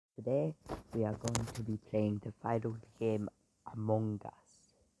Today we are going to be playing the final game Among Us.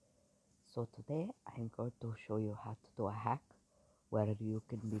 So today I'm going to show you how to do a hack where you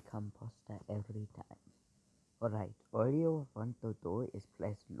can become poster every time. Alright, all you want to do is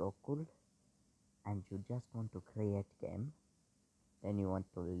press local and you just want to create game. Then you want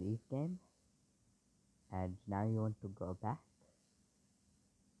to leave game and now you want to go back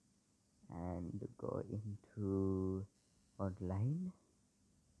and go into online.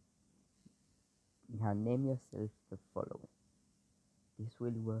 Now name yourself the following. This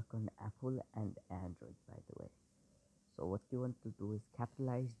will work on Apple and Android, by the way. So what you want to do is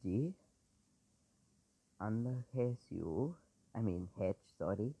capitalize G, undercase U, H,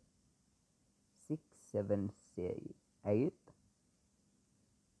 sorry, 678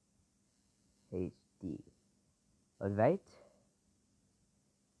 HD. Alright,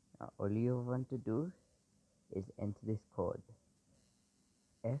 now all you want to do is enter this code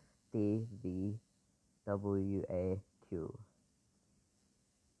FTVWAQ.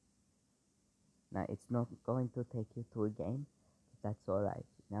 Now it's not going to take you to a game, but that's alright.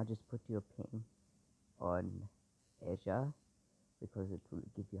 Now just put your ping on Azure because it will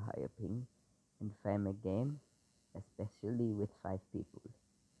give you higher ping and frame a game, especially with 5 people.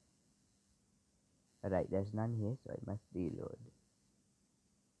 Alright, there's none here, so I must reload.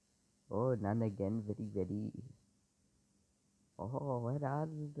 Oh, none again, very. Oh, where are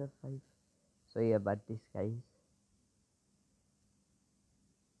the 5? So yeah, but this guys.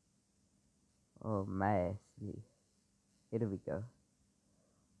 Oh, my. Here we go.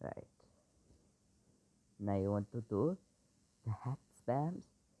 Right. Now you want to do the hat spams.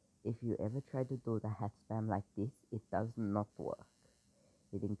 If you ever try to do the hat spam like this, it does not work.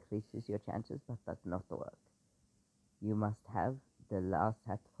 It increases your chances but does not work. You must have the last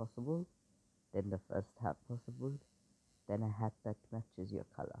hat possible, then the first hat possible, then a hat that matches your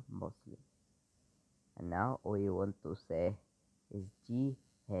color mostly. And now all you want to say is GH5D46.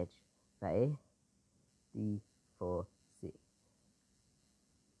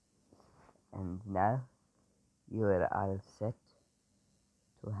 And now you are all set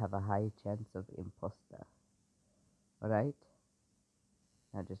to have a high chance of imposter. Alright?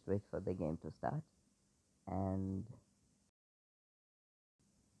 Now just wait for the game to start. And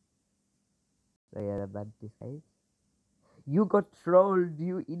sorry about this, guys. You got trolled,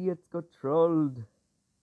 you idiots got trolled.